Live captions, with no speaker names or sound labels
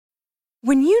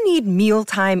When you need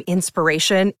mealtime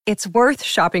inspiration, it's worth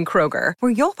shopping Kroger,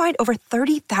 where you'll find over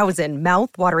 30,000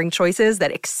 mouth-watering choices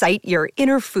that excite your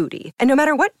inner foodie. And no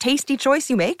matter what tasty choice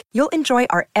you make, you'll enjoy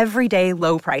our everyday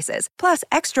low prices, plus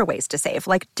extra ways to save,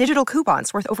 like digital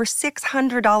coupons worth over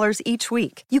 $600 each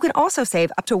week. You can also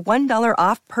save up to $1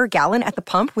 off per gallon at the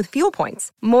pump with fuel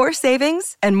points. More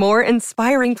savings and more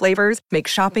inspiring flavors make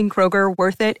shopping Kroger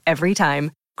worth it every time.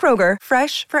 Kroger,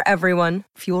 fresh for everyone.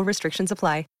 Fuel restrictions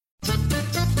apply.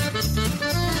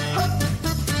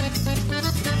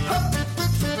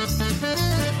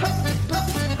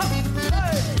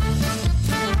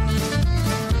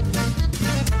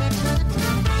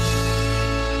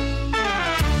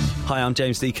 Hi, I'm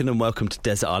James Deacon and welcome to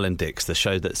Desert Island Dicks, the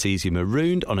show that sees you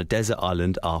marooned on a desert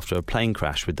island after a plane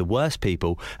crash with the worst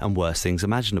people and worst things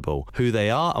imaginable. Who they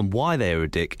are and why they are a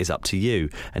dick is up to you.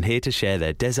 And here to share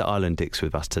their Desert Island Dicks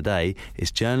with us today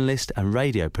is journalist and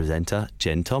radio presenter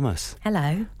Jen Thomas.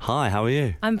 Hello. Hi, how are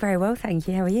you? I'm very well, thank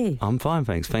you. How are you? I'm fine,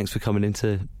 thanks. Thanks for coming in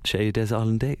to share your Desert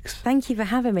Island Dicks. Thank you for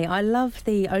having me. I love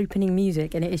the opening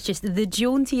music and it is just the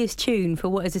jauntiest tune for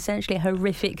what is essentially a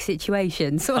horrific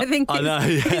situation. So I think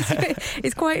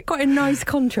it's quite a nice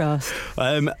contrast.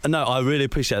 No, I really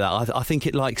appreciate that. I think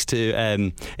it likes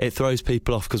to it throws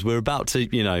people off because we're about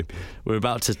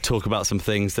to talk about some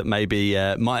things that maybe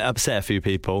might upset a few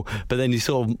people, but then you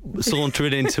sort of saunter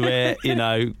it into it,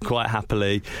 quite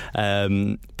happily.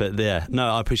 But yeah,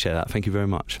 no, I appreciate that. Thank you very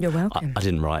much. You're welcome. I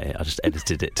didn't write it. I just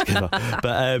edited it together.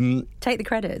 But take the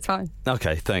credit. It's fine.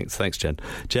 Okay, thanks, Jen.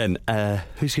 Jen,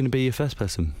 who's going to be your first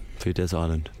person for your Desert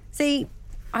Island? See,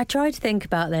 I tried to think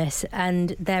about this,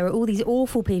 and there are all these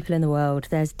awful people in the world.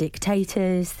 There's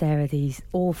dictators, there are these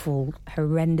awful,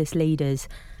 horrendous leaders,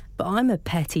 but I'm a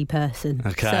petty person.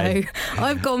 Okay. So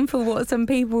I've gone for what some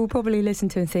people will probably listen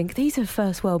to and think, these are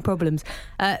first world problems.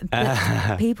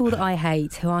 But people that I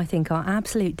hate, who I think are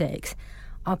absolute dicks,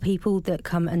 are people that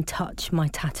come and touch my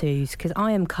tattoos, because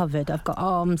I am covered. I've got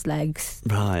arms, legs,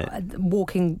 right,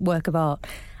 walking work of art,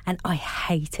 and I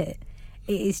hate it.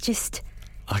 It is just...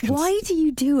 Why do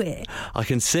you do it? I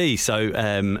can see. So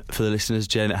for the listeners,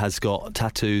 Jen has got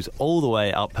tattoos all the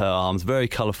way up her arms, very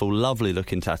colourful, lovely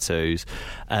looking tattoos,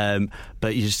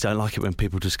 but you just don't like it when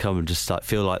people just come and just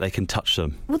feel like they can touch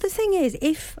them. Well, the thing is,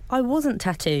 if I wasn't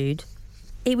tattooed,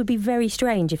 it would be very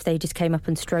strange if they just came up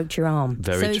and stroked your arm.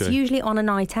 Very true. So it's usually on a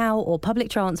night out or public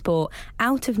transport,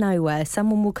 out of nowhere,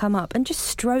 someone will come up and just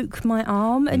stroke my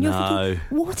arm, and you're thinking,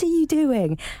 what are you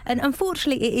doing? And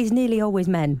unfortunately, it is nearly always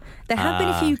men. There have been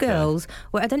a few girls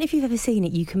where, I don't know if you've ever seen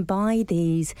it, you can buy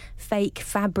these fake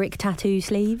fabric tattoo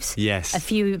sleeves. Yes. A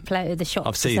few the shops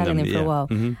I've seen are selling them for yeah. a while.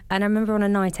 Mm-hmm. And I remember on a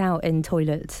night out in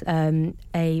toilets,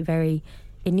 a very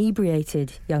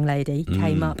inebriated young lady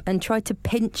came up and tried to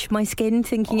pinch my skin,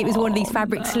 thinking it was one of these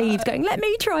fabric sleeves, going, let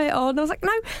me try it on. I was like,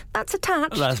 no, that's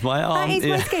attached. That's my arm. That is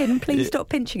my skin. Please stop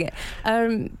pinching it.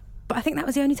 But I think that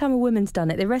was the only time a woman's done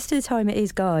it. The rest of the time it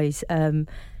is guys. And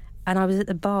I was at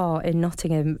the bar in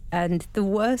Nottingham, and the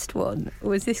worst one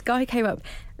was this guy came up,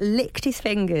 licked his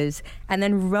fingers and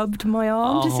then rubbed my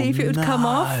arm to see if it would come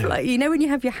off. Like, when you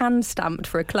have your hand stamped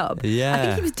for a club? Yeah. I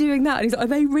think he was doing that, and he's like, are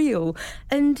they real?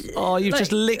 And you've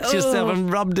just licked yourself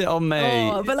and rubbed it on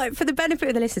me. But for the benefit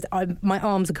of the listeners, my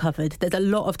arms are covered. There's a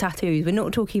lot of tattoos. We're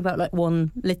not talking about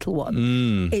one little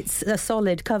one. It's a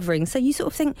solid covering. So you sort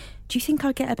of think, do you think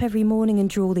I'd get up every morning and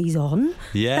draw these on?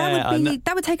 Yeah.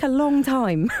 That would take a long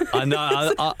time. I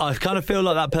know. I kind of feel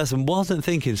like that person wasn't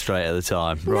thinking straight at the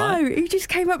time, right? No, he just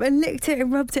came up and licked it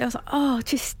and rubbed it. I was like,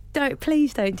 just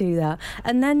please don't do that.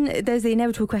 And then there's the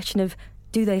inevitable question of,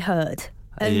 do they hurt?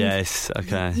 And yes,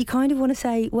 okay. You kind of want to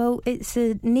say, well, it's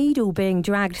a needle being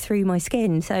dragged through my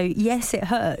skin, so yes, it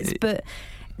hurts, but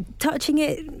touching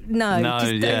it, no,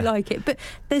 just don't like it. But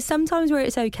there's sometimes where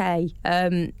it's okay.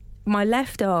 My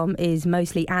left arm is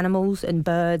mostly animals and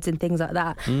birds and things like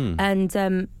that,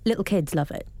 and little kids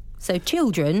love it. So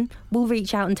children will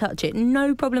reach out and touch it.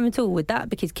 No problem at all with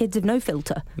that, because kids have no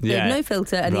filter. They have no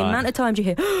filter, and the amount of times you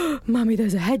hear, Mummy,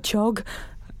 there's a hedgehog,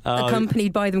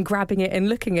 accompanied by them grabbing it and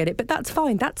looking at it. But that's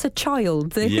fine. That's a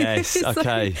child. Yes,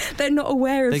 okay. They're not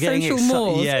aware of social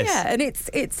mores. Yes. Yeah, and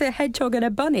it's a hedgehog and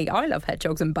a bunny. I love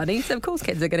hedgehogs and bunnies, so of course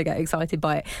kids are going to get excited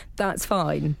by it. That's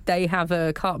fine. They have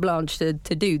a carte blanche to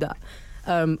do that.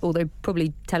 Although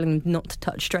probably telling them not to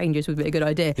touch strangers would be a good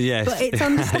idea. Yes. But it's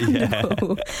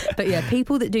understandable. But yeah,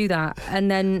 people that do that,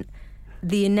 and then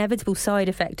the inevitable side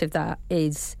effect of that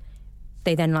is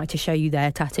they then like to show you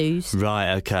their tattoos.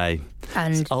 Right, okay.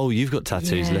 And you've got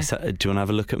tattoos. Yeah. Do you want to have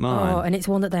a look at mine? And it's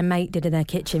one that their mate did in their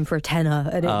kitchen for a tenner,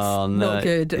 and it's not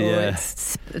good. Or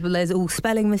there's all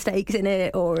spelling mistakes in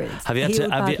it, or it's have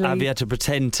you had to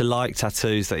pretend to like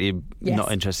tattoos that you're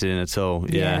not interested in at all?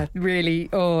 Yeah, really.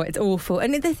 It's awful.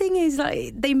 And the thing is,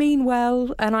 like, they mean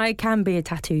well, and I can be a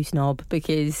tattoo snob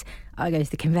because I go to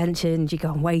the conventions, you go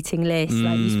on waiting lists,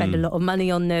 like you spend a lot of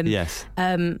money on them. Yes.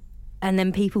 And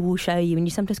then people will show you, and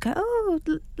you sometimes go,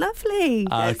 lovely.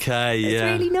 Okay, it's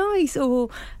really nice. Or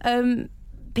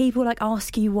people like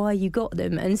ask you why you got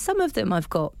them, and some of them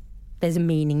there's a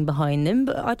meaning behind them,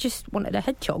 but I just wanted a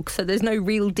hedgehog, so there's no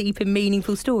real deep and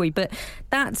meaningful story. But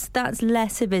that's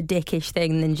less of a dickish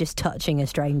thing than just touching a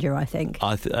stranger, I think.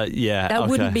 That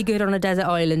wouldn't be good on a desert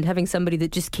island, having somebody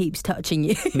that just keeps touching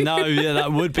you. No,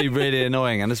 that would be really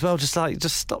annoying. And as well, just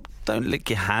stop, don't lick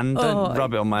your hand, don't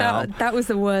rub it on my arm. That was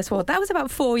the worst one. That was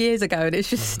about 4 years ago, and it's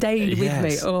just stayed with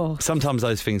me. Sometimes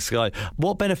those things go.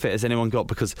 What benefit has anyone got?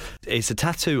 Because it's a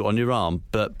tattoo on your arm,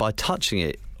 but by touching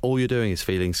it, all you're doing is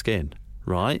feeling skin,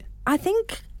 right? I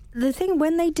think the thing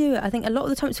when they do it, I think a lot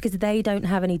of the time it's because they don't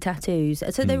have any tattoos.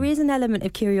 So there is an element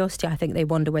of curiosity. I think they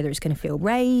wonder whether it's going to feel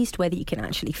raised, whether you can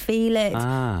actually feel it.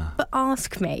 But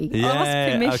ask me.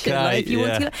 Ask permission. Okay, if you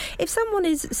want to. If someone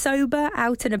is sober,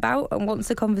 out and about, and wants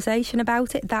a conversation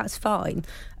about it, that's fine.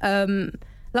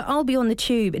 Like, I'll be on the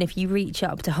tube, and if you reach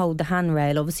up to hold the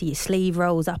handrail, obviously your sleeve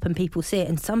rolls up and people see it,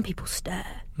 and some people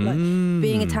stare. Like,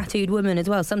 being a tattooed woman as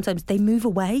well, sometimes they move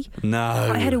away. No.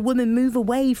 I had a woman move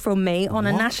away from me on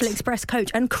a National Express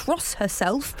coach and cross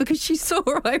herself because she saw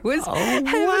I was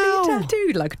heavily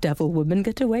tattooed. Like, devil woman,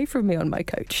 get away from me on my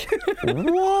coach.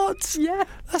 What? Yeah.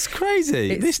 That's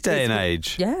crazy. This day and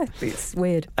age. Yeah, it's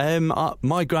weird.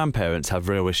 My grandparents have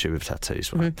real issue with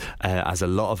tattoos, right? As a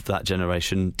lot of that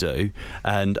generation do.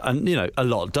 And you know, a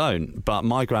lot don't. But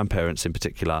my grandparents in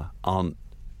particular aren't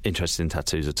interested in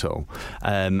tattoos at all.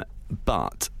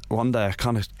 But one day I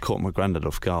kind of caught my granddad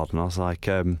off guard, and I was like,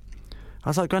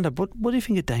 Granddad, what do you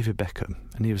think of David Beckham?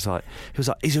 And he was like,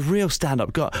 he's a real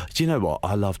stand-up guy. Do you know what?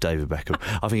 I love David Beckham.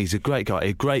 I think he's a great guy,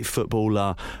 a great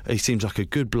footballer. He seems like a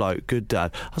good bloke, good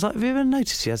dad. I was like, have you ever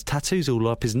noticed he has tattoos all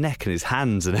up his neck and his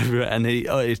hands and everywhere? And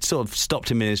it sort of stopped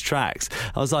him in his tracks.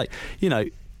 I was like, you know,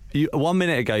 1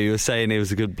 minute ago you were saying he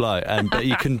was a good bloke, but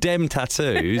you condemn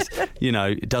tattoos. You know,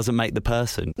 it doesn't make the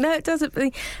person. No, it doesn't.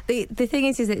 The thing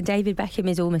is that David Beckham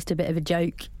is almost a bit of a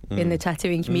joke in the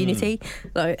tattooing community.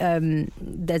 Like,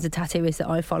 there's a tattooist that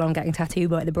I follow on Getting Tattooed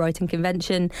by at the Brighton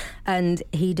Convention, and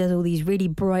he does all these really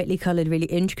brightly coloured, really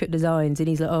intricate designs, and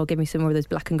he's like, give me some more of those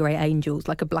black and grey angels,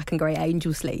 like a black and grey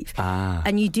angel sleeve.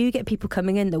 And you do get people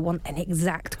coming in that want an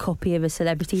exact copy of a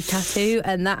celebrity tattoo,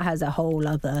 and that has a whole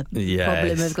other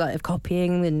problem of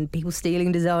copying and people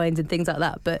stealing designs and things like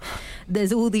that. But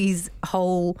there's all these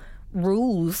whole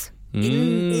rules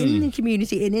in the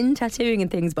community and in tattooing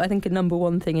and things, but I think a number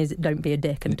one thing is don't be a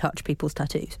dick and touch people's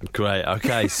tattoos. Great,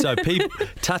 okay. So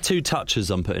tattoo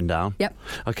touchers I'm putting down. Yep.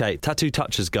 Okay, tattoo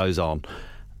touchers goes on.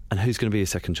 And who's going to be your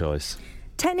second choice?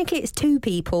 Technically it's two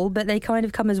people, but they kind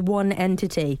of come as one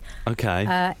entity.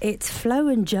 Okay. It's Flo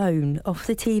and Joan off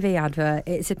the TV advert.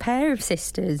 It's a pair of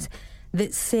sisters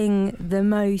that sing the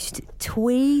most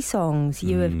twee songs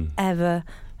you have ever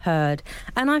heard.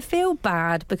 And I feel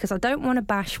bad because I don't want to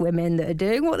bash women that are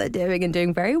doing what they're doing and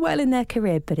doing very well in their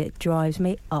career, but it drives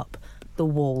me up the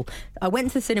wall. I went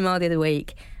to the cinema the other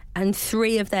week and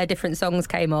 3 of their different songs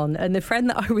came on, and the friend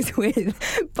that I was with,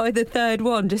 by the third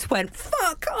one, just went,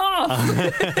 fuck off!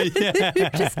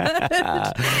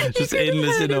 just in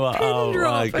the cinema. Oh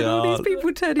my God. And all these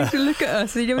people turning to look at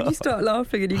us, and you know when you start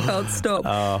laughing and you can't stop.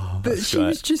 But she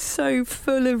was just so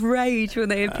full of rage when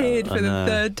they appeared for the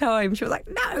third time. She was like,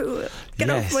 no, get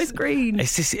off my screen.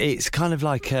 It's kind of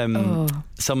like,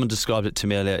 someone described it to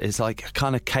me earlier, it's like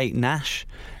kind of Kate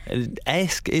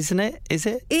Nash-esque, isn't it? Is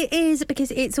it? It is,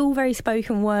 because it's all very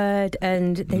spoken word,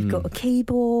 and they've got a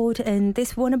keyboard, and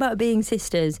this one about being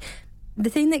sisters. The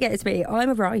thing that gets me, I'm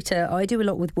a writer, I do a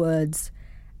lot with words,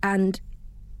 and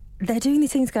they're doing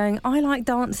these things going, I like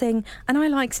dancing and I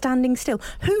like standing still.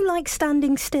 Who likes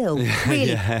standing still?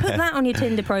 Really? Put that on your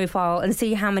Tinder profile and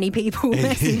see how many people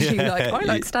message you like, I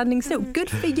like standing still. Good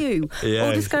for you.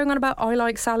 Or just going on about, I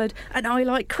like salad and I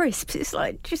like crisps. It's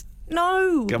like, just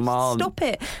No. Come on. Stop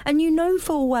it. And you know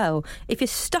full well, if you're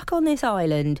stuck on this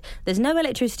island, there's no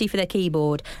electricity for their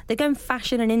keyboard, they go and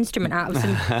fashion an instrument out of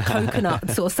some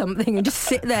coconuts or something and just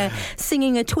sit there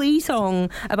singing a twee song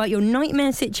about your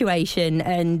nightmare situation.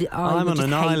 And I'm on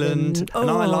an island and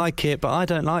I like it, but I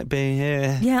don't like being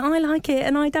here. Yeah, I like it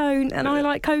and I don't. And I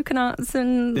like coconuts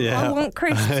and I want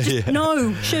crisps. Just,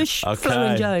 no, shush, okay. Flo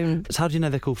and Joan. So how do you know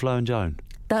they're called Flo and Joan?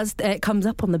 It comes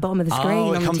up on the bottom of the screen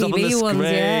on the TV up on the ones.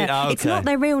 Yeah. Oh, okay. It's not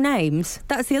their real names.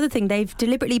 That's the other thing. They've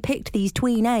deliberately picked these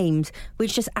twee names,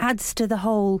 which just adds to the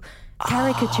whole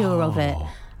caricature of it.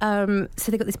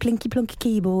 So they've got this plinky plonky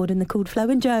keyboard and they're called Flo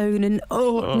and Joan and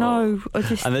no.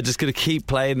 And they're just going to keep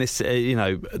playing this, they're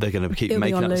going to keep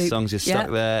making up songs. You're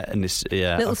stuck there and this,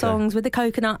 little songs with the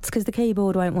coconuts because the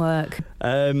keyboard won't work.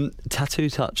 Tattoo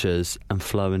Touchers and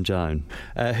Flo and Joan.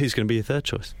 Who's going to be your third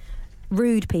choice?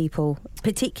 Rude people,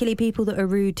 particularly people that are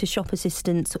rude to shop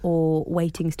assistants or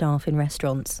waiting staff in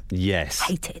restaurants. Yes.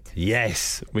 Hate it.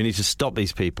 Yes. We need to stop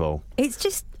these people. It's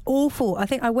just awful. I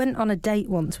think I went on a date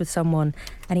once with someone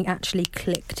and he actually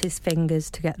clicked his fingers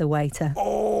to get the waiter.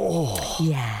 Oh.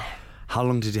 Yeah. How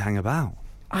long did you hang about?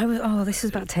 This was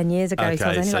about 10 years ago, so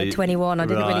I was only 21. I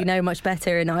didn't really know much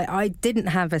better, and I didn't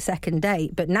have a second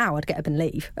date, but now I'd get up and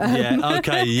leave. Yeah,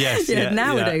 okay, yes.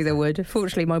 Nowadays I would.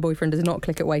 Fortunately, my boyfriend does not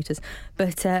click at waiters.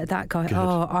 But that guy,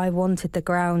 I wanted the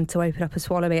ground to open up and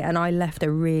swallow me, and I left a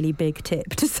really big tip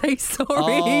to say sorry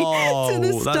to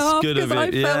the staff because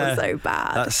I felt so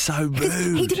bad. That's so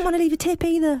rude. He didn't want to leave a tip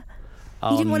either.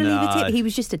 He didn't want to leave a tip. He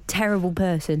was just a terrible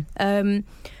person.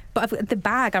 But the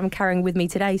bag I'm carrying with me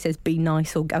today says "Be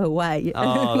nice or go away."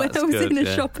 Oh, when I was in a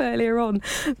shop earlier on,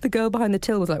 the girl behind the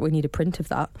till was like, "We need a print of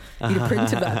that. We need a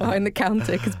print of that behind the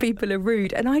counter because people are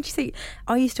rude." And I just think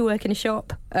I used to work in a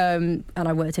shop, and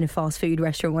I worked in a fast food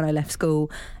restaurant when I left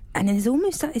school. And there's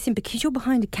almost that thing because you're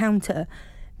behind a counter,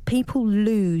 people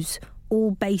lose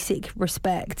all basic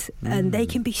respect, and they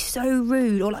can be so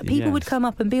rude. Or like people would come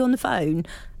up and be on the phone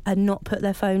and not put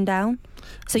their phone down.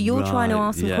 So you're trying to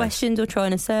ask them questions or trying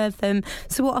to serve them.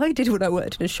 So what I did when I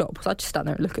worked in a shop was I'd just stand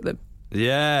there and look at them.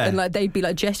 Yeah. And like they'd be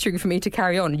like gesturing for me to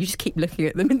carry on, and you just keep looking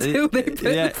at them until they put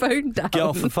the phone down. Get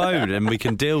off the phone and we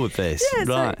can deal with this.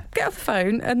 So get off the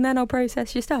phone and then I'll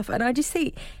process your stuff. And I just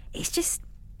think it's just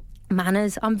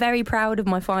manners. I'm very proud of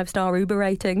my 5-star Uber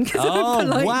rating.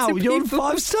 Oh, wow, you're on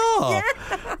 5-star?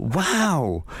 Yeah.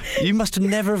 Wow. You must have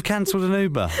never have cancelled an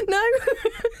Uber. No.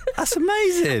 That's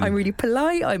amazing. I'm really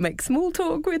polite. I make small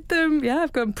talk with them. Yeah,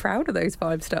 I'm proud of those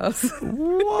 5 stars.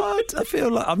 What? I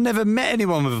feel like I've never met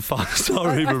anyone with a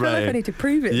 5-star Uber rating. I feel like I need to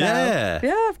prove it now.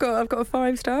 Yeah, I've got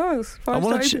 5 stars. I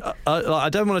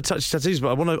don't want to touch tattoos, but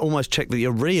I want to almost check that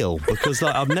you're real because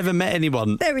I've never met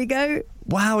anyone. There we go.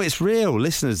 Wow, it's real,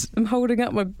 listeners. I'm holding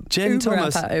up my Jen Uber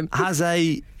Thomas app at him. has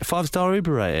a 5-star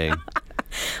Uber rating.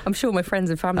 I'm sure my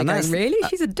friends and family going, really?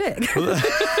 She's a dick.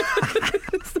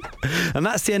 And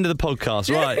that's the end of the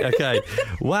podcast. Right, okay.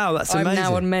 Wow, that's amazing. I'm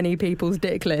now on many people's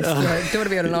dick list. Don't want to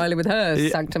be on an island with her,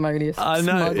 sanctimonious. I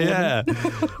know, yeah.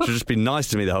 She'll just be nice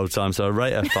to me the whole time, so I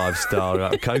rate her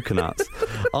 5-star coconuts.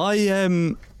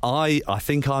 I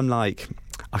think I'm like,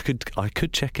 I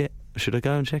could check it. Should I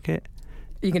go and check it?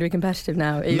 You're going to be competitive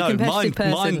now? Are you a competitive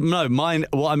person? Mine.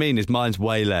 What I mean is, mine's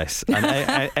way less.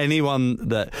 And anyone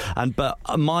that, but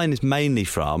mine is mainly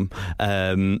from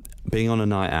being on a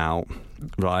night out.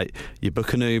 Right, you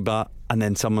book an Uber, and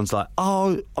then someone's like,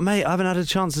 "Oh, mate, I haven't had a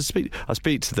chance to speak." I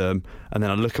speak to them, and then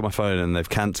I look at my phone, and they've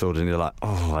cancelled, and you're like,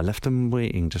 "Oh, I left them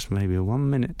waiting just maybe 1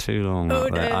 minute too long." Oh,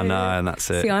 no. I know, and that's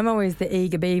it. See, I'm always the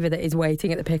eager beaver that is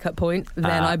waiting at the pickup point. Then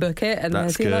I book it, and then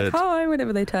you're like, "Hi,"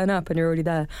 whenever they turn up, and you're already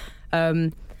there.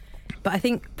 But I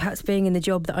think perhaps being in the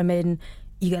job that I'm in,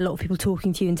 you get a lot of people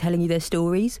talking to you and telling you their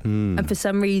stories. And for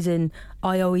some reason,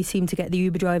 I always seem to get the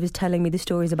Uber drivers telling me the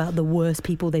stories about the worst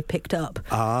people they've picked up.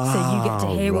 So you get to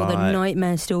hear all the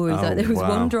nightmare stories. Like there was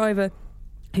one driver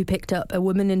who picked up a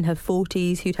woman in her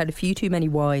 40s who'd had a few too many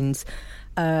wines.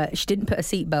 She didn't put a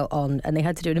seatbelt on, and they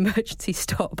had to do an emergency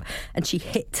stop, and she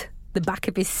hit the back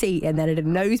of his seat and then had a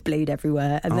nosebleed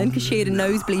everywhere, and then because she had a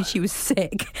nosebleed she was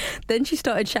sick. Then she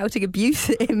started shouting abuse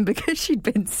at him because she'd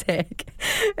been sick,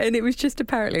 and it was just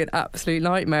apparently an absolute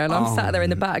nightmare. And I'm sat there in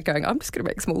the back going, I'm just going to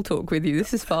make small talk with you,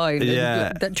 this is fine.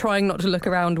 And trying not to look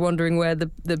around wondering where the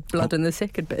blood and the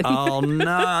sick had been. Oh no,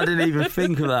 I didn't even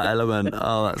think of that element.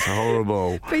 Oh, that's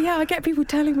horrible. But yeah, I get people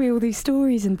telling me all these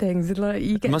stories and things, and like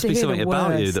you get it must to be hear something the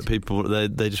about worst. You that people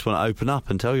they just want to open up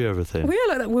and tell you everything. Well,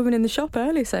 yeah, like that woman in the shop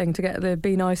earlier saying to to get the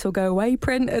be nice or go away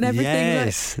print and everything.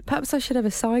 Yes. Like, perhaps I should have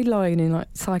a sideline in like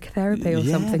psychotherapy or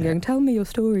something going, tell me your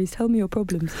stories, tell me your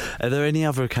problems. Are there any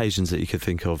other occasions that you could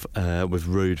think of with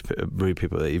rude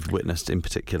people that you've witnessed in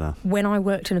particular? When I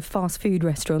worked in a fast food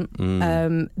restaurant,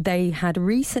 they had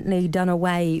recently done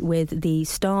away with the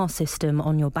star system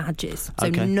on your badges. So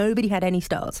nobody had any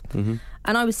stars. Mm-hmm.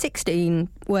 And I was 16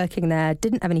 working there,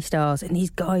 didn't have any stars, and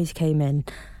these guys came in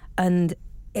and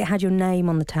it had your name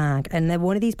on the tag, and they're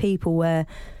one of these people where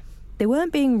they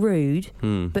weren't being rude,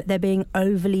 but they're being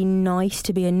overly nice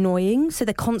to be annoying. So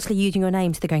they're constantly using your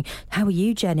name. So they're going, how are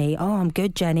you, Jenny? Oh, I'm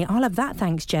good, Jenny. I'll have that,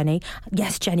 thanks, Jenny.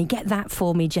 Yes, Jenny, get that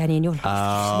for me, Jenny. And you're like,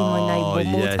 my name one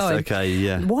more time. Okay,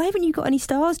 yeah. Why haven't you got any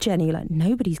stars, Jenny? You're like,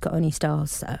 nobody's got any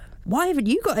stars, sir. Why haven't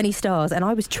you got any stars? And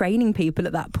I was training people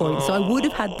at that point, so I would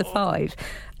have had the 5.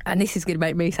 And this is going to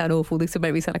make me sound awful. This will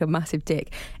make me sound like a massive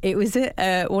dick. It was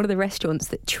at one of the restaurants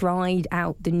that tried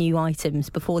out the new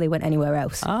items before they went anywhere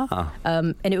else.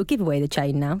 And it will give away the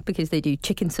chain now because they do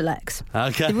chicken selects.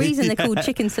 Okay. The reason they're called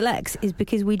chicken selects is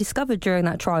because we discovered during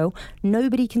that trial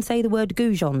nobody can say the word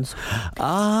goujons.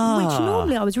 Which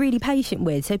normally I was really patient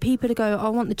with. So people would go, I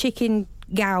want the chicken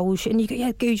gouge, and you go,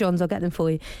 yeah, goujons, I'll get them for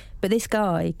you. But this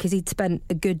guy, because he'd spent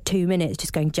a good 2 minutes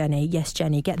just going, Jenny, yes,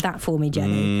 Jenny, get that for me,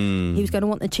 Jenny. He was going to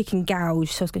want the chicken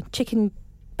gouge, so I was going, chicken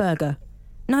burger.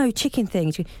 No, chicken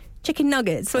things. Chicken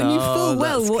nuggets. So I knew full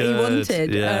well what he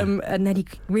wanted. Yeah. And then he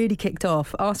really kicked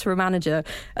off, asked for a manager,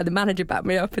 and the manager backed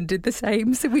me up and did the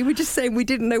same. So we were just saying we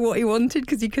didn't know what he wanted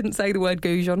because he couldn't say the word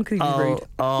goujon because he was rude.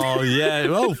 Oh, yeah.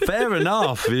 Well, fair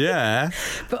enough, yeah.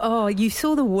 But, you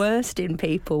saw the worst in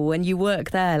people when you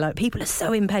work there. Like, people are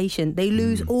so impatient. They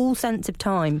lose all sense of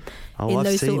time in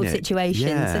those sort of situations.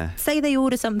 Yeah. So say they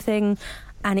order something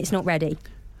and it's not ready.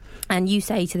 And you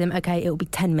say to them, OK, it'll be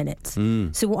 10 minutes.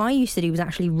 So what I used to do was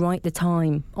actually write the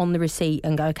time on the receipt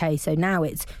and go, OK, so now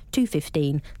it's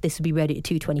 2:15. This will be ready at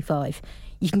 2:25.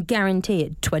 You can guarantee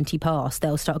at 20 past,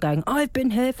 they'll start going, I've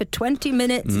been here for 20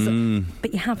 minutes.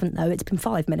 But you haven't, though. It's been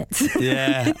 5 minutes.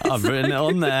 Yeah, I've written it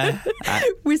on there.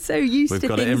 We're so used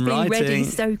to things being ready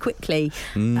so quickly.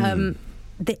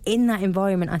 In that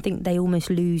environment, I think they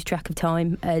almost lose track of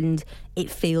time and it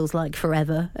feels like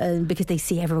forever because they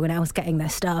see everyone else getting their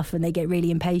stuff and they get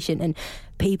really impatient and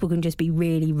people can just be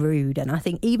really rude. And I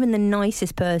think even the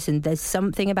nicest person, there's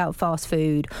something about fast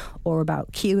food or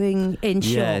about queuing in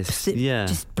shops that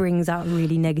just brings out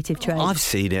really negative traits. I've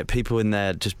seen it, people in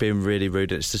there just being really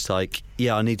rude. It's just like,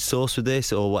 yeah, I need sauce with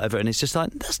this or whatever. And it's just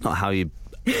like, that's not how you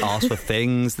ask for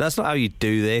things. That's not how you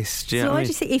do this. Do you know what I mean?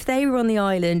 Just think if they were on the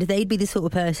island, they'd be the sort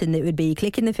of person that would be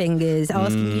clicking the fingers,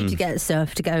 asking you to get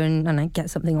stuff to go and get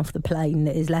something off the plane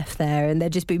that is left there, and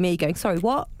there'd just be me going, sorry,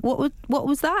 what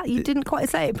was that? You didn't quite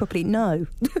say it properly. No.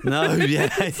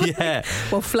 Yeah.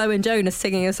 Well, Flo and Jonas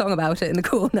singing a song about it in the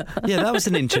corner. Yeah, that was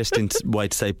an interesting way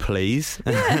to say please.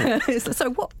 Yeah. So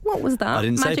what was that? I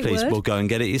didn't Magic say please. word? Well, go and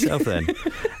get it yourself then.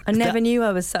 I never knew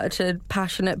I was such a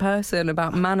passionate person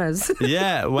about manners.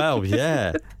 Yeah, well,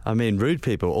 yeah. I mean, rude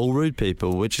people, all rude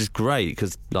people, which is great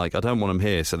because, like, I don't want them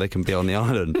here so they can be on the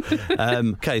island.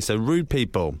 Okay, so rude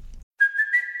people.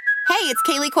 Hey, it's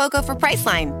Kaylee Cuoco for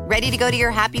Priceline. Ready to go to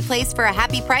your happy place for a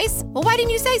happy price? Well, why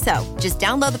didn't you say so? Just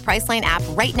download the Priceline app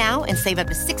right now and save up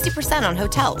to 60% on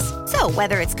hotels. So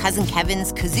whether it's Cousin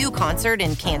Kevin's Kazoo Concert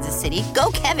in Kansas City,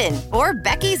 go Kevin, or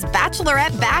Becky's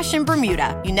Bachelorette Bash in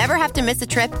Bermuda, you never have to miss a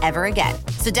trip ever again.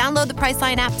 So download the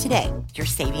Priceline app today. Your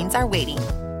savings are waiting.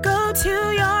 Go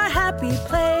to your happy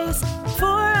place for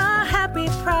a happy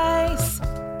price.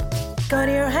 Go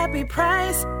to your happy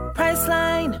price,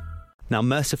 Priceline. Now,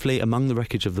 mercifully, among the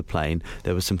wreckage of the plane,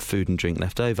 there was some food and drink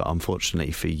left over.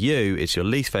 Unfortunately for you, it's your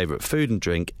least favourite food and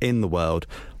drink in the world.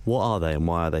 What are they and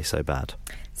why are they so bad?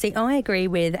 See, I agree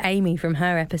with Amy from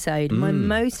her episode. My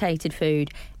most hated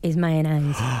food is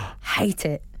mayonnaise. Hate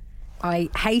it. I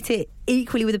hate it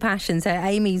equally with a passion. So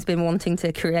Amy's been wanting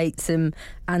to create some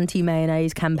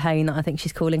anti-mayonnaise campaign that I think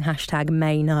she's calling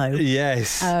 #MayNo.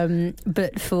 Yes.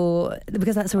 But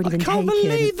because that's already been taken. I can't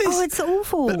believe this. Oh, it's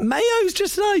awful. But mayo's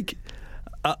just like...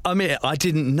 I mean, I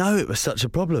didn't know it was such a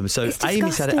problem. So Amy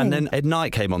said it, and then Ed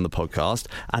Knight came on the podcast,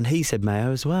 and he said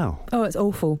mayo as well. Oh, it's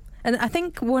awful. And I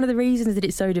think one of the reasons that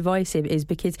it's so divisive is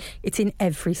because it's in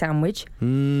every sandwich.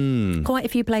 Quite a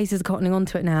few places are cottoning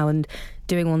onto it now and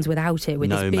doing ones without it,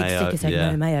 with this big sticker saying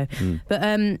no mayo. But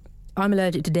I'm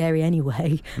allergic to dairy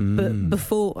anyway. But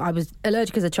before, I was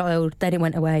allergic as a child, then it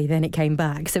went away, then it came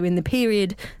back. So in the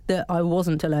period that I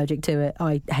wasn't allergic to it,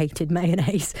 I hated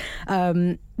mayonnaise.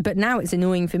 But now it's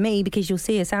annoying for me because you'll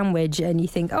see a sandwich and you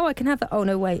think, oh, I can have that. Oh,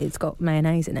 no, wait, it's got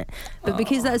mayonnaise in it. But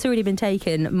because that's already been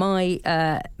taken, my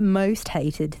most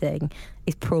hated thing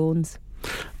is prawns.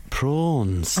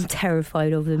 Prawns. I'm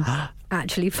terrified of them.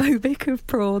 Actually phobic of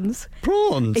prawns.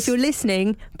 Prawns? If you're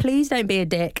listening, please don't be a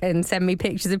dick and send me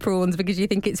pictures of prawns because you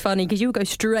think it's funny, because you'll go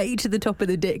straight to the top of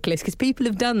the dick list, because people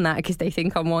have done that because they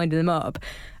think I'm winding them up.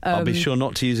 I'll be sure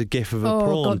not to use a gif of a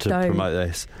prawn to promote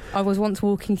this. I was once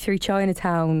walking through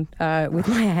Chinatown with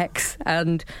my ex,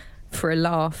 and for a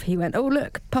laugh he went, "Oh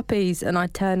look, puppies," and I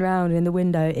turned around, and in the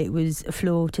window it was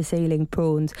floor to ceiling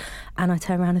prawns, and I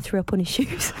turned around and threw up on his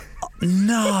shoes.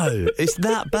 No, it's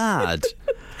that bad.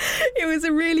 It was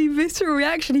a really visceral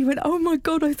reaction. He went, "Oh my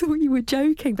God, I thought you were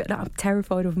joking," but no, I'm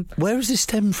terrified of them. Where does this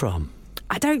stem from?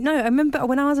 I don't know. I remember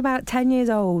when I was about 10 years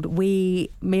old, me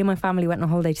and my family went on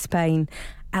holiday to Spain,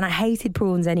 and I hated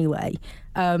prawns anyway.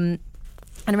 And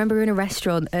I remember we were in a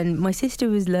restaurant, and my sister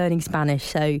was learning Spanish,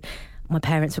 so my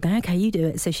parents were going, "Okay, you do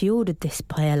it." So she ordered this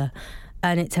paella,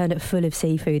 and it turned up full of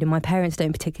seafood, and my parents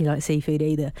don't particularly like seafood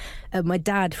either. My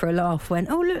dad, for a laugh,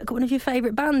 went, "Oh look, one of your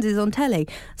favourite bands is on telly."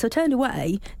 So I turned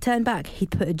away, turned back,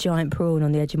 he'd put a giant prawn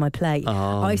on the edge of my plate.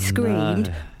 I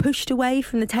screamed, pushed away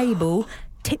from the table,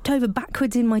 tipped over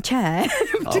backwards in my chair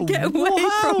to get away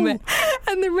from it.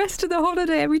 And the rest of the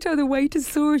holiday, every time the waiters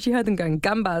saw us, you heard them going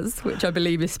gambas, which I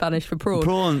believe is Spanish for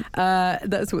prawn.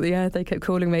 That's what they kept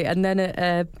calling me. And then at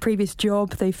a previous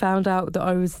job, they found out that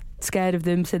I was scared of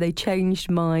them, so they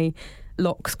changed my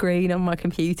lock screen on my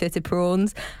computer to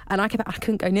prawns, and I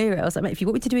couldn't go near it. I was like, "Mate, if you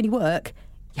want me to do any work,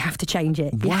 you have to change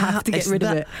it. You have to get rid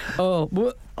of it."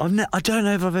 I don't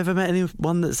know if I've ever met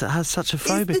anyone that has such a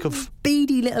phobic of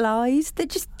beady little eyes. They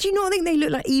just, do you not think they look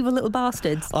like evil little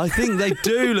bastards? I think they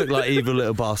do look like evil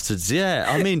little bastards. Yeah,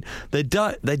 I mean they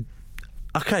don't.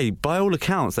 Okay, by all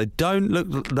accounts, they don't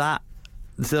look that.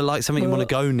 They're like something you want to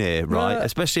go near, right?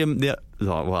 Especially I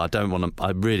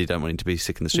really don't want him to be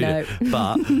sick in the studio.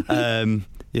 No.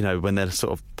 But when they're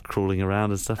sort of crawling around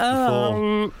and stuff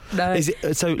before. No. Is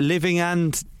it so living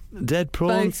and dead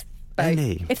prawns? Both.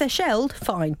 Any? If they're shelled,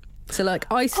 fine. So like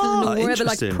Iceland or wherever,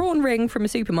 like prawn ring from a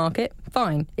supermarket,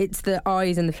 fine. It's the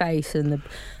eyes and the face, and the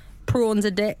prawns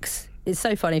are dicks. It's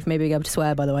so funny for me being able to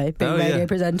swear, by the way. Being a radio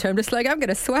presenter, I'm just like, I'm going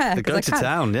to swear. Go to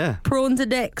town, yeah. Prawns are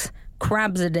dicks.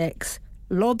 Crabs are dicks.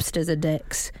 Lobsters are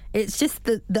dicks. It's just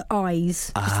the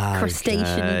eyes,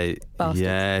 crustacean bastards.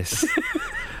 Yes.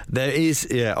 There is,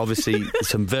 obviously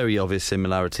some very obvious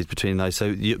similarities between those. So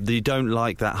you don't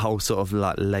like that whole sort of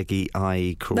like leggy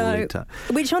eye crawling. No,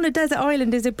 which on a desert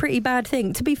island is a pretty bad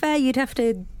thing. To be fair, you'd have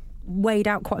to wade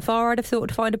out quite far, I'd have thought,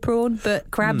 to find a prawn, but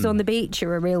crabs on the beach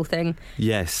are a real thing.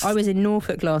 Yes. I was in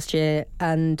Norfolk last year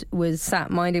and was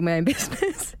sat minding my own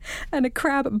business, and a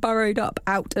crab burrowed up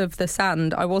out of the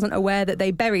sand. I wasn't aware that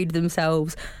they buried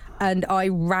themselves, and I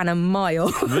ran a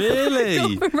mile.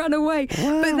 Really? Ran away.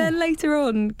 Wow. But then later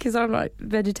on, because I'm like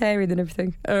vegetarian and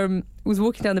everything, was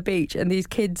walking down the beach, and these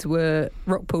kids were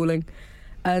rock pooling,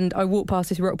 and I walked past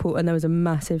this rock pool, and there was a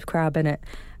massive crab in it.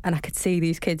 And I could see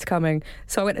these kids coming.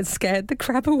 So I went and scared the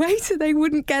crab away so they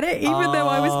wouldn't get it. Even though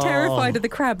I was terrified of the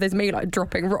crab, there's me like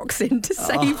dropping rocks in to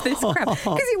save this crab.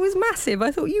 Because it was massive. I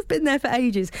thought, you've been there for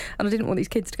ages. And I didn't want these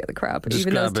kids to get the crab. Just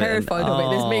even though I was terrified of it,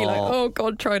 there's me like, oh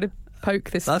God, trying to poke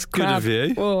this crab. That's good of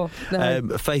you. Oh,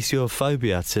 no. Face your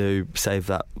phobia to save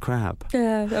that crab.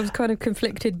 Yeah, I was kind of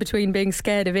conflicted between being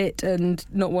scared of it and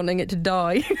not wanting it to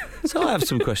die. So I have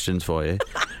some questions for you.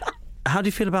 How do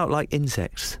you feel about like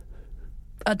insects?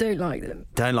 I don't like them.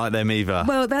 Don't like them either.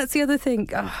 Well, that's the other thing.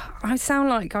 I sound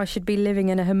like I should be living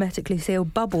in a hermetically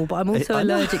sealed bubble, but I'm also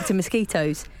allergic to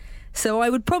mosquitoes. So I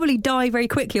would probably die very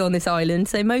quickly on this island.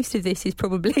 So most of this is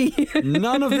probably...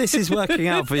 None of this is working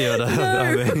out for you,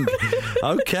 I think.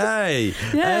 Okay.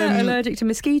 Yeah, allergic to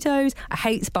mosquitoes. I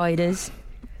hate spiders.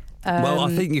 Well,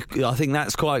 I think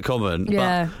that's quite common.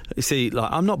 Yeah. But you see,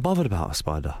 like, I'm not bothered about a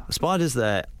spider. A spider's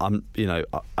there. I'm going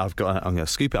to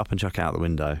scoop it up and chuck it out the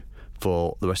window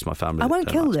for the rest of my family. I won't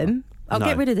kill them. I'll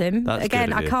get rid of them.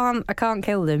 Again, I can't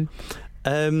kill them.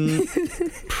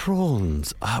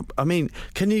 Prawns. I mean,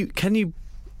 can you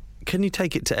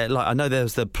take it to, like, I know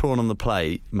there's the prawn on the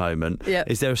plate moment. Yep.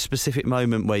 Is there a specific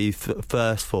moment where you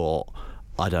first thought,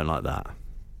 I don't like that?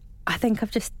 I think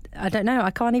I don't know. I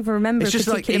can't even remember it's a just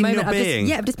particular like in moment. your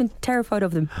being. I've just been terrified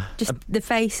of them. Just the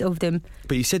face of them.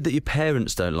 But you said that your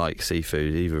parents don't like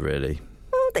seafood either, really.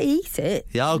 They eat it.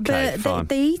 Yeah, okay, fine.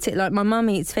 They eat it. Like my mum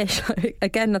eats fish.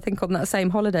 Again, I think on that same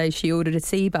holiday she ordered a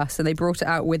sea bass and they brought it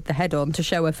out with the head on to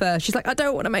show her first. She's like, I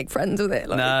don't want to make friends with it.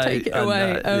 Like, no, take it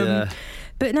away. Yeah.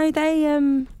 But no, they...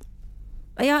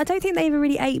 I don't think they ever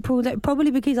really ate prawns.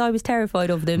 Probably because I was terrified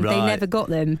of them. Right. They never got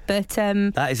them. But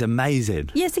that is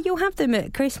amazing. yeah, so you'll have them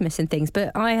at Christmas and things.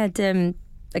 But I had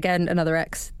again, another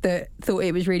ex, that thought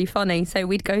it was really funny. So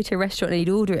we'd go to a restaurant and he'd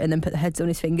order it and then put the heads on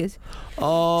his fingers.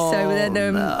 Oh, so then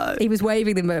no. he was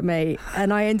waving them at me,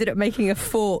 and I ended up making a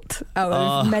fort out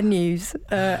of menus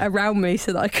around me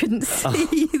so that I couldn't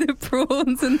see the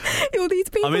prawns and all these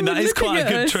people. I mean, that is quite a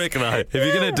good us. trick, though. If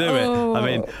you're going to do it, I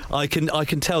mean, I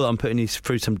can tell that I'm putting you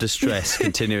through some distress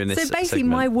continuing this. So basically, segment.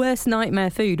 my worst nightmare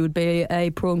food would be a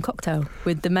prawn cocktail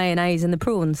with the mayonnaise and the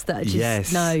prawns. That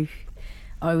just no.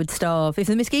 I would starve. If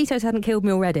the mosquitoes hadn't killed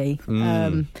me already,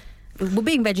 well,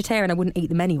 being vegetarian, I wouldn't eat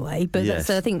them anyway. But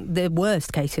so I think the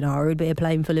worst case scenario would be a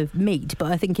plane full of meat.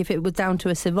 But I think if it was down to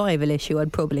a survival issue,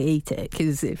 I'd probably eat it,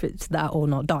 because if it's that or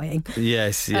not dying.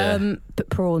 Yes, yeah. But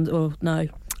prawns, no,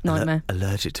 nightmare.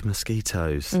 Allergic to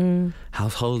mosquitoes.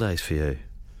 How's holidays for you?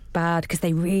 Bad, because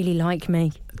they really like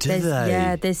me. Do they?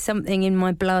 Yeah, there's something in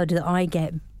my blood that I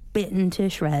get bitten to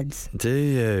shreds. Do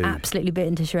you? Absolutely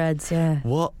bitten to shreds, yeah.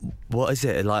 What is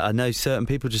it? Like, I know certain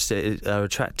people just are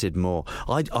attracted more.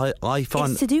 I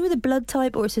find it's to do with a blood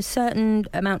type, or it's a certain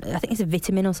amount. I think it's a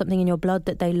vitamin or something in your blood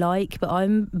that they like. But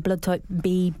I'm blood type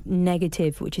B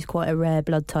negative, which is quite a rare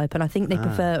blood type, and I think they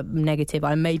prefer negative.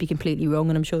 I may be completely wrong,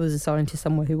 and I'm sure there's a scientist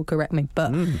somewhere who will correct me.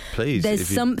 But please, there's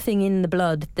something in the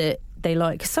blood that they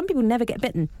like. Some people never get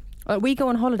bitten. Like, we go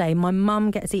on holiday, my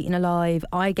mum gets eaten alive,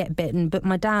 I get bitten, but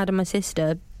my dad and my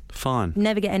sister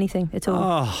never get anything at all.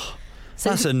 Oh,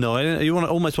 so that's annoying. You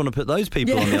almost want to put those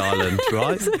people on the island,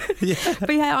 right?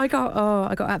 But yeah, I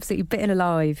got absolutely bitten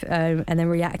alive, and then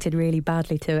reacted really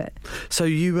badly to it. So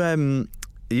you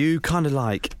kind of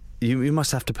like you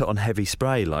must have to put on heavy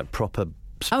spray, like proper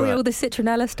spray. Oh, yeah, all the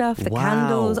citronella stuff, the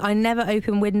candles. I never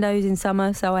open windows in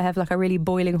summer, so I have like a really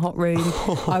boiling hot room.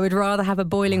 I would rather have a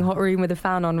boiling hot room with a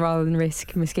fan on rather than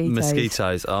risk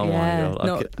mosquitoes. Oh my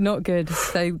God. Not good.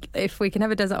 So if we can have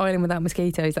a desert island without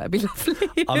mosquitoes, that'd be lovely.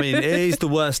 I mean, it is the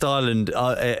worst island,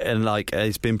 and like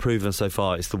it's been proven so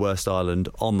far, it's the worst island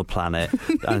on the planet,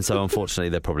 and so unfortunately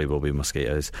there probably will be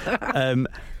mosquitoes.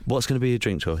 What's going to be your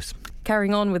drink choice?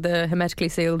 Carrying on with the hermetically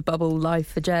sealed bubble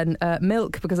life for Jen,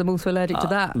 milk, because I'm also allergic to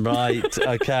that. Right,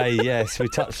 okay, yes, we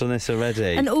touched on this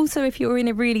already. And also, if you're in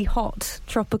a really hot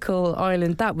tropical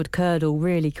island, that would curdle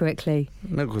really quickly.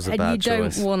 Milk was a bad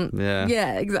choice. You don't want,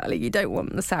 yeah, exactly. You don't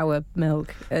want the sour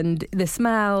milk, and the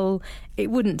smell. It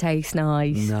wouldn't taste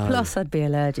nice. No. Plus, I'd be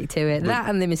allergic to it. That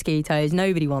and the mosquitoes.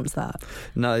 Nobody wants that.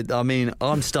 No, I mean,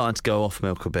 I'm starting to go off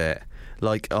milk a bit.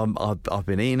 Like, I've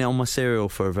been eating it on my cereal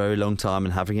for a very long time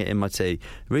and having it in my tea.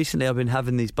 Recently, I've been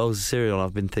having these bowls of cereal and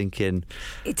I've been thinking...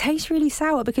 It tastes really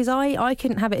sour, because I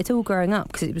couldn't have it at all growing up,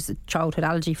 because it was a childhood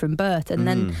allergy from birth. And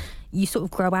then you sort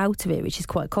of grow out of it, which is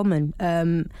quite common.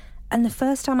 And the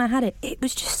first time I had it, it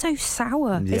was just so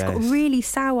sour. Yes. It's got a really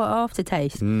sour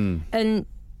aftertaste. And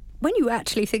when you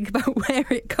actually think about where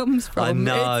it comes from, I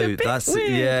know, it's a bit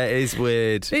weird. Yeah, it is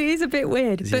weird. It is a bit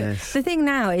weird. But the thing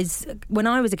now is, when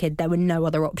I was a kid, there were no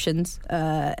other options.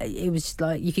 It was just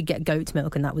like you could get goat's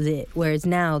milk and that was it. Whereas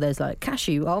now there's like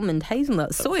cashew, almond,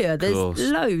 hazelnut, soya. There's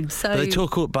loads. So but they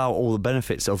talk about all the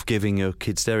benefits of giving your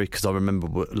kids dairy, because I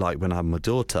remember, like, when I had my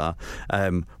daughter,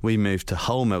 we moved to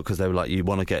whole milk because they were like, you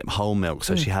want to get whole milk,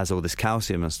 so she has all this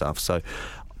calcium and stuff. So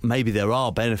maybe there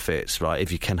are benefits, right,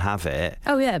 if you can have it.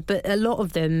 Oh yeah, but a lot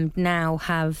of them now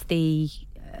have the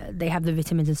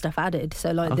vitamins and stuff added. So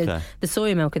like the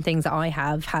soya milk and things that I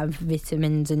have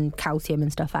vitamins and calcium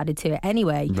and stuff added to it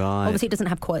anyway. Right. Obviously it doesn't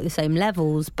have quite the same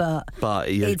levels, but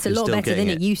it's a lot better than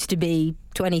it used to be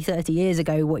 20, 30 years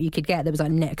ago. What you could get, there was like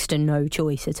next to no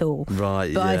choice at all.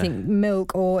 Right. But I think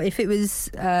milk, or if it was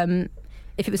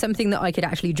something that I could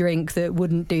actually drink that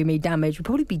wouldn't do me damage, would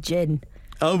probably be gin.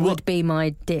 Would be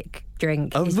my dick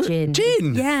drink, is gin.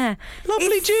 Gin? Yeah. Lovely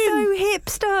it's gin.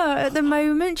 So hipster at the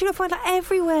moment. You know, find like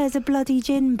everywhere's a bloody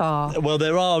gin bar. Well,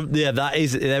 there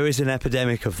is an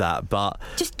epidemic of that, but...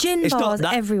 Just gin bars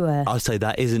everywhere. I say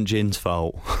that isn't gin's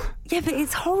fault. Yeah, but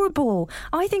it's horrible.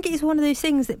 I think it's one of those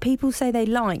things that people say they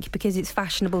like because it's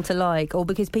fashionable to like, or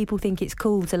because people think it's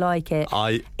cool to like it.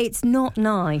 It's not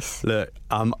nice. Look,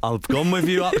 I've gone with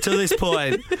you up to this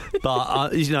point,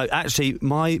 but actually,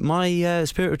 my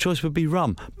spirit of choice would be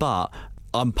rum, but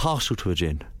I'm partial to a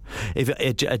gin. If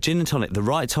a gin and tonic, the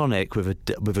right tonic with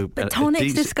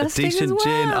tonic's disgusting decent as well.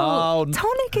 Gin. Oh,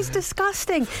 tonic is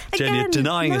disgusting. Jen, you're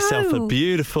denying yourself a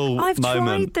beautiful I've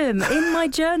moment. tried them in my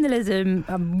journalism.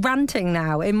 I'm ranting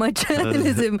now. In my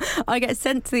journalism, I get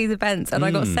sent to these events, and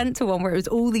I got sent to one where it was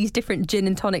all these different gin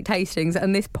and tonic tastings,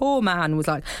 and this poor man was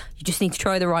like, "You just need to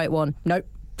try the right one." Nope.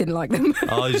 Didn't like them.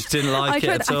 Oh, I just didn't like it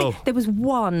at all. There was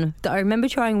one that I remember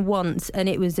trying once, and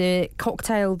it was a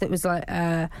cocktail that was like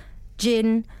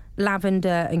gin,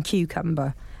 lavender and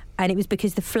cucumber, and it was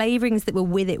because the flavourings that were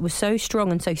with it were so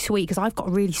strong and so sweet, because I've got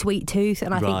a really sweet tooth,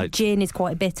 and I think gin is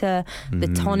quite bitter. The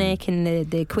tonic and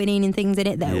the quinine and things in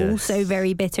it, they're also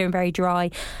very bitter and very dry.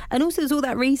 And also there's all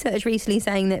that research recently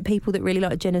saying that people that really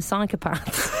like gin are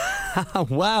psychopaths.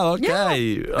 Wow,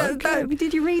 okay. Yeah.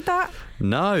 Did you read that?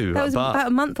 No. That was about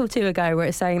a month or two ago, where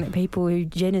it's saying that people who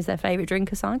gin is their favourite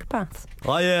drink are psychopaths.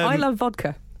 I love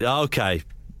vodka. Okay.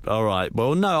 All right.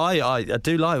 Well, no, I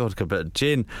do like vodka, but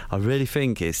gin, I really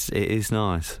think it is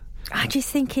nice. I just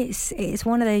think it's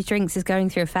one of those drinks that's going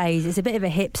through a phase. It's a bit of a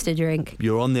hipster drink.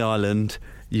 You're on the island,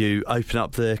 you open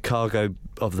up the cargo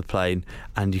of the plane,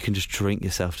 and you can just drink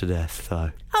yourself to death, though.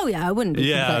 Oh, yeah, I wouldn't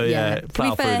be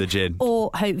plough through the gin.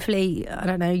 Or hopefully, I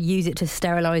don't know, use it to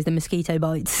sterilise the mosquito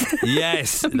bites.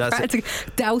 Yes. That's to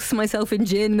douse myself in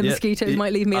gin, the mosquitoes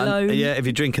might leave me alone. Yeah, if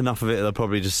you drink enough of it, they'll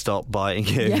probably just stop biting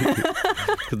you. Yeah.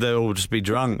 They'll all just be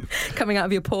drunk. Coming out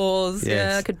of your pores.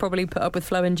 Yes. Yeah, I could probably put up with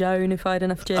Flo and Joan if I had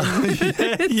enough gin.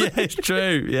 Yeah, it's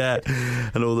true, yeah.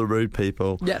 And all the rude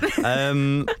people.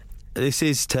 Yeah. This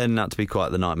is turning out to be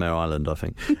quite the Nightmare Island, I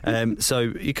think. So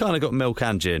you kind of got milk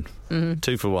and gin.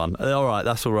 2 for 1. All right,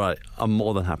 that's all right. I'm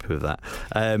more than happy with that.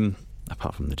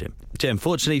 Apart from the gym. Jem,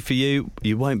 fortunately for you,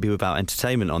 you won't be without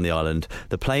entertainment on the island.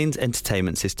 The plane's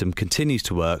entertainment system continues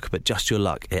to work, but just your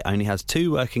luck, it only has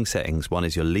 2 working settings. One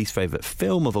is your least favourite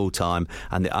film of all time,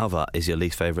 and the other is your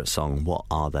least favourite song. What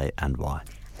are they and why?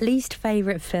 Least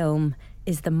favourite film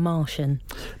is The Martian.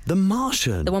 The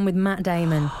Martian? The one with Matt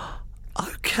Damon.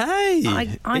 Okay.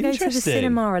 I go to the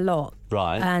cinema a lot.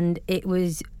 Right. And it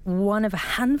was one of a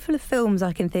handful of films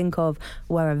I can think of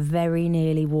where I very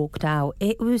nearly walked out.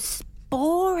 It was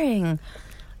boring.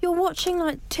 You're watching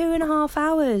like 2.5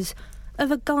 hours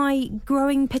of a guy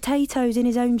growing potatoes in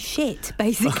his own shit,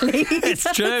 basically. It's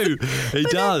true. He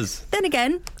does. Then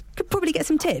again, could probably get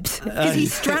some tips, because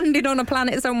he's stranded on a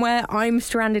planet somewhere. I'm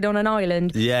stranded on an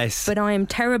island. Yes. But I am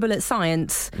terrible at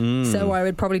science, so I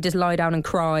would probably just lie down and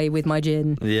cry with my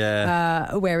gin.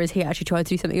 Yeah. Whereas he actually tried to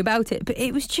do something about it. But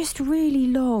it was just really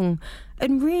long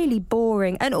and really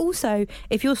boring. And also,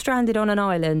 if you're stranded on an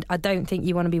island, I don't think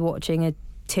you want to be watching a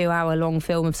 2-hour-long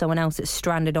film of someone else that's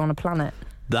stranded on a planet.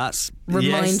 That's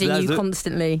reminding you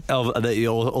constantly that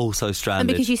you're also stranded. And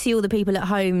because you see all the people at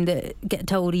home that get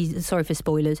told sorry for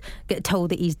spoilers, get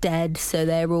told that he's dead, so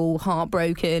they're all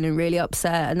heartbroken and really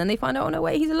upset, and then they find out, oh no,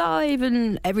 wait, he's alive,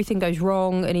 and everything goes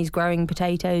wrong, and he's growing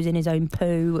potatoes in his own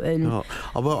poo. And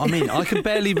well, I mean, I can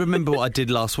barely remember what I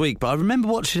did last week, but I remember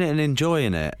watching it and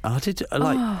enjoying it. I did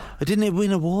didn't it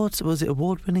win awards? Was it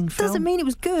award-winning film? Doesn't mean it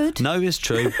was good. No, it's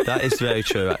true. That is very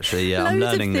true, actually. Yeah, I'm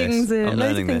learning this.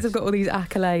 Loads of things have got all these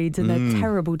accolades, and they're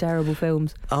terrible, terrible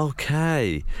films.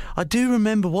 Okay. I do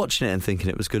remember watching it and thinking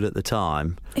it was good at the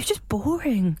time. It was just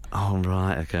boring. Oh,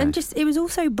 right, okay. And it was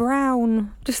also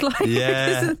brown. Just like, was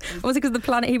it because the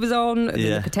planet he was on, and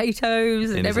the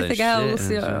potatoes and everything else?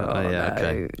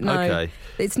 Okay. No. Okay.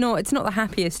 It's not the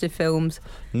happiest of films.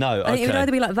 No, okay. I think it would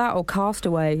either be like that or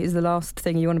Castaway is the last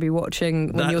thing you want to be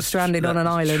watching when you're stranded on an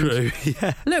island. True,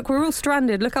 yeah. Look, we're all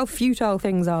stranded. Look how futile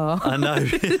things are. I know.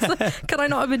 Like, can I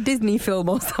not have a Disney film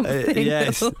or something?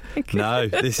 Yes. No,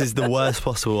 this is the worst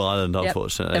possible island,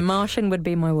 unfortunately. The Martian would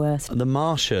be my worst. The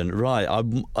Martian, right.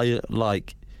 I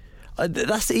like...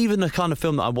 that's even the kind of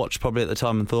film that I watched probably at the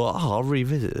time and thought, I'll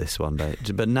revisit this one day.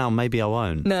 But now maybe I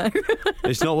won't. No.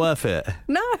 It's not worth it.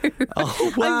 No.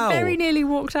 Oh, wow. I very nearly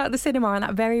walked out of the cinema, and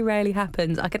that very rarely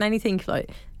happens. I can only think of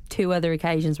like 2 other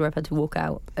occasions where I've had to walk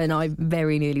out, and I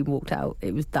very nearly walked out.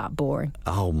 It was that boring.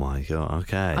 Oh my God,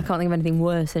 okay. I can't think of anything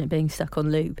worse than it being stuck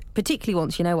on loop. Particularly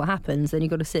once you know what happens, then you've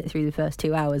got to sit through the first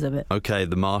 2 hours of it. Okay,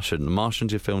 The Martian. The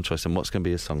Martian's your film choice, and what's going to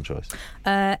be your song choice?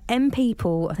 M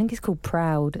People, I think it's called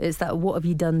Proud. It's that What Have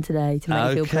You Done Today to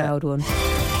Make You Feel Proud one.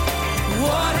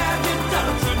 What have you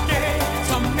done today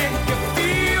to make you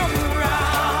feel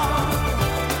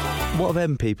proud? What have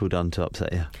M People done to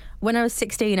upset you? When I was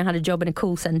 16, I had a job in a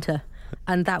call centre,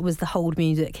 and that was the hold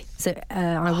music. So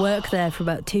I worked there for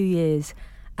about 2 years,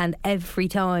 and every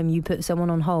time you put someone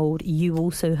on hold, you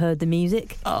also heard the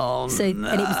music. Oh, no. And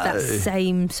it was that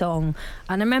same song.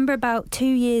 And I remember about 2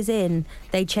 years in,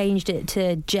 they changed it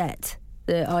to Jet.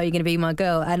 Are You Gonna Be My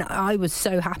Girl? And I was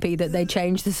so happy that they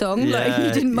changed the song. Like,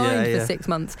 you didn't mind for 6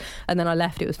 months, and then I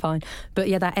left. It was fine. But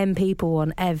yeah, that M People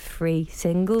one, every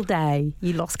single day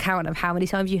you lost count of how many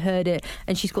times you heard it.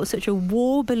 And she's got such a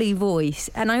warbly voice.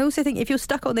 And I also think if you're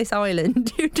stuck on this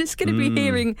island, you're just going to be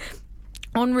hearing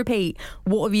on repeat,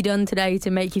 what have you done today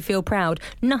to make you feel proud?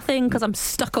 Nothing, because I'm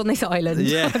stuck on this island.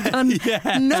 Yeah. I've done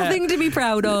nothing to be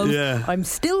proud of. Yeah. I'm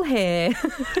still here.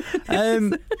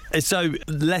 So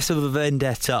less of a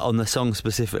vendetta on the song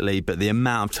specifically, but the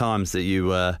amount of times that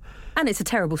you And it's a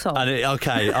terrible song.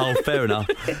 Fair enough.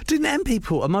 Didn't M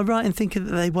People, am I right in thinking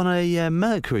that they won a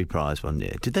Mercury Prize one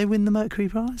year? Did they win the Mercury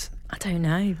Prize? I don't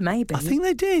know, maybe. I think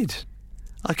they did.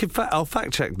 I'll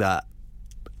fact check that,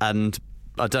 and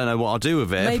I don't know what I'll do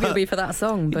with it. Maybe it'll be for that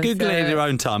song. But, Google it in your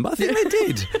own time. But I think they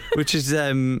did, which is...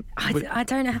 I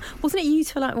don't know. Wasn't it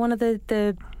used for like one of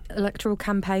the electoral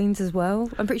campaigns as well?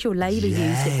 I'm pretty sure Labour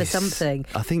used it for something.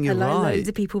 I think you're right. Loads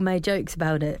of people made jokes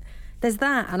about it. There's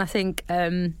that, and I think...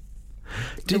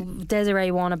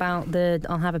 Desiree one about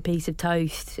I'll have a piece of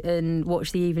toast and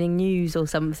watch the evening news or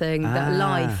something. That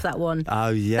Life, that one. Oh,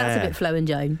 yeah. That's a bit Flo and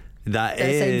Joan. That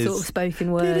is. Same sort of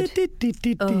spoken word.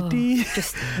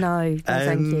 Just no,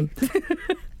 thank you.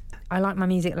 I like my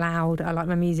music loud. I like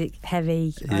my music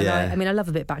heavy. I love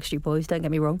a bit Backstreet Boys, don't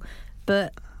get me wrong.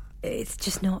 But it's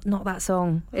just not that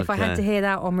song. If I had to hear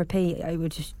that on repeat, it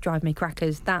would just drive me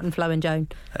crackers. That and Flo and Joan.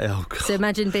 Oh, God. So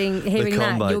imagine hearing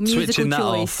that, your musical switching that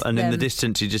choice. Off, and in the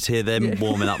distance you just hear them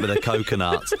warming up with their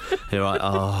coconuts. You're like,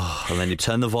 and then you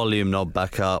turn the volume knob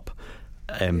back up.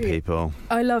 People.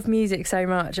 I love music so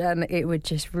much, and it would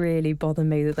just really bother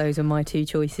me that those are my two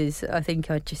choices. I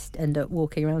think I'd just end up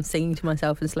walking around singing to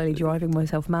myself and slowly driving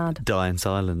myself mad. Die in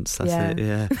silence. That's it.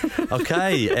 Yeah.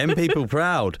 Okay. M People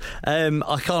proud.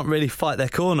 I can't really fight their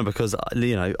corner because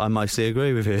I mostly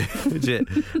agree with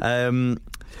you.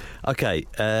 Okay.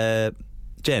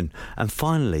 Jen, and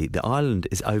finally, the island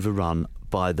is overrun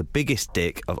by the biggest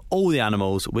dick of all the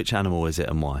animals. Which animal is it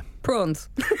and why? Prawns.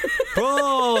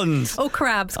 Prawns! Or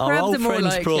crabs. Our Crabs old are more friends,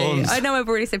 likely. prawns. I know I've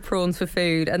already said prawns for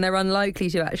food, and they're unlikely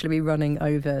to actually be running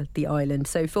over the island.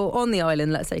 So on the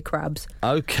island, let's say crabs.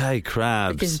 Okay,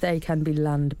 crabs. Because they can be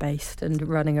land-based and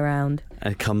running around.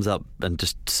 And it comes up and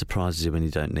just surprises you when you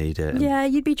don't need it. Yeah,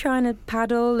 you'd be trying to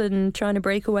paddle and trying to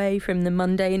break away from the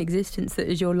mundane existence that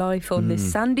is your life on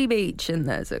this sandy beach, and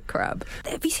there's a crab.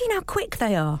 Have you seen how quick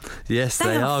they are? Yes,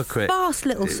 they are quick. Fast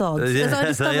little sods, as I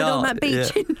discovered on that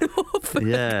beach in Norfolk.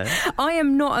 Yeah. I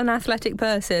am not an athletic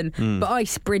person, but I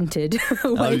sprinted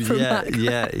away from that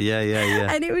crab.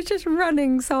 Yeah. And it was just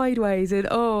running sideways, and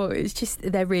it's just,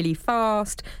 they're really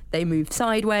fast. They move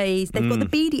sideways. They've got the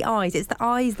beady eyes. It's the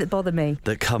eyes that bother me.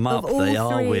 That come up. They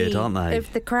are weird, aren't they?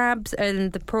 Of the crabs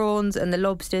and the prawns and the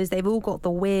lobsters, they've all got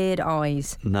the weird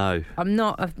eyes. No. I'm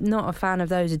not a fan of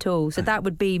those at all. So that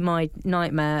would be my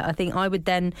nightmare. I think I would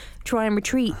then try and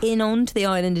retreat in onto the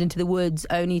island into the woods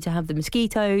only to have the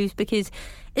mosquitoes, because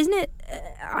isn't it,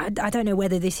 I don't know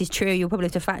whether this is true, you'll probably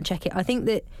have to fact check it. I think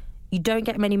that you don't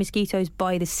get many mosquitoes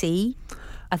by the sea.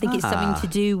 I think it's something to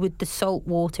do with the salt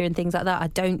water and things like that. I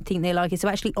don't think they like it. So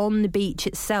actually on the beach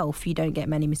itself, you don't get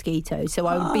many mosquitoes. So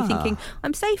I would be thinking,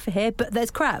 I'm safer here, but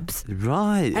there's crabs.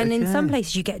 Right. And in some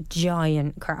places you get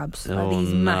giant crabs.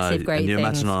 These massive great things. And you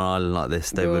imagine on an island like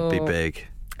this, they would be big.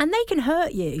 And they can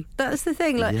hurt you. That's the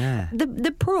thing.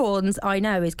 The prawns, I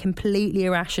know, is completely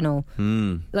irrational.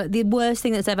 Like the worst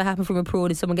thing that's ever happened from a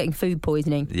prawn is someone getting food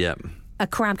poisoning. Yep. A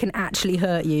crab can actually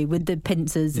hurt you with the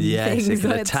pincers and things. It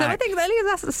can So attack. I think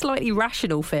that's a slightly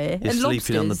rational fear. You're and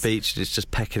sleeping on the lobsters, beach and it's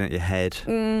just pecking at your head.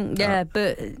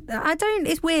 but I don't.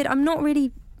 It's weird. I'm not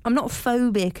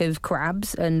phobic of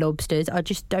crabs and lobsters. I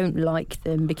just don't like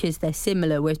them because they're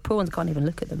similar, whereas prawns can't even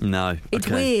look at them. No. It's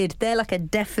weird. They're like a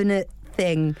definite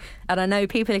thing, and I know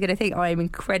people are going to think I am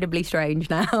incredibly strange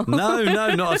now. No,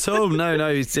 not at all. No.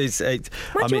 Why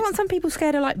do you want some people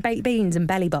scared of like baked beans and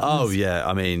belly buttons? Oh yeah,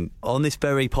 I mean, on this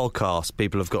very podcast,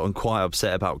 people have gotten quite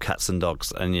upset about cats and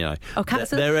dogs, and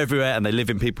they're everywhere and they live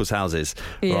in people's houses,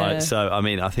 right? So I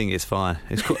mean, I think it's fine.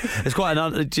 It's quite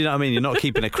do you know what I mean? You're not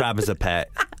keeping a crab as a pet.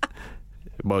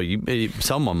 Well,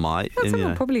 someone might. Well,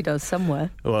 someone probably does somewhere.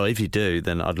 Well, if you do,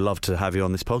 then I'd love to have you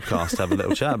on this podcast to have a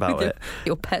little chat about it.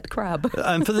 Your pet crab.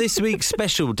 And for this week's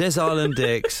special, Des Island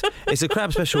Dicks, it's a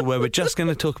crab special where we're just going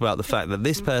to talk about the fact that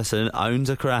this person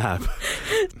owns a crab.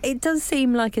 It does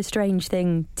seem like a strange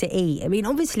thing to eat. I mean,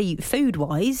 obviously,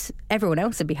 food-wise, everyone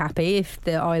else would be happy if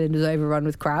the island was overrun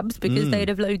with crabs because they'd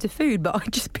have loads of food, but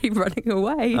I'd just be running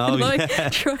away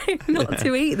and trying not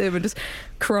to eat them and just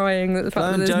crying at the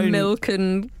fact that there's milk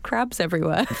and crabs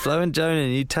everywhere. Flo and Joan,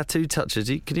 you tattoo touchers,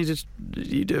 can you just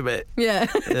do a bit? Yeah.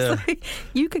 Like,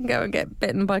 you can go and get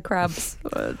bitten by crabs.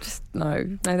 Just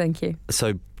no thank you.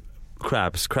 So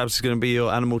crabs is going to be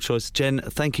your animal choice. Jen,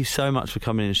 thank you so much for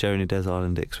coming in and sharing your Des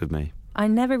Island Dicks with me. I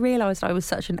never realised I was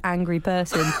such an angry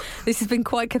person. This has been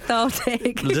quite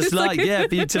cathartic. Just for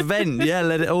you to vent,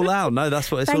 let it all out. No,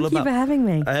 that's what it's all about. Thank you for having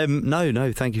me.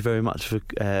 No, thank you very much for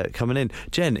coming in.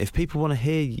 Jen, if people want to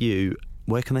hear you,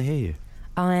 where can they hear you?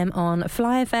 I am on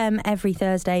Fly FM every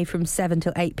Thursday from 7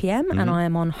 till 8 p.m. and I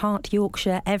am on Heart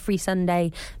Yorkshire every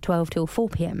Sunday 12 till 4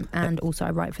 p.m. and also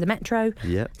I write for the Metro.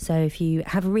 Yep. So if you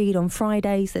have a read on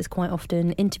Fridays, there's quite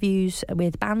often interviews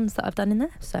with bands that I've done in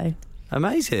there. So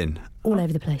amazing. All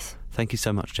over the place. Thank you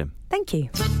so much, Jim. Thank you.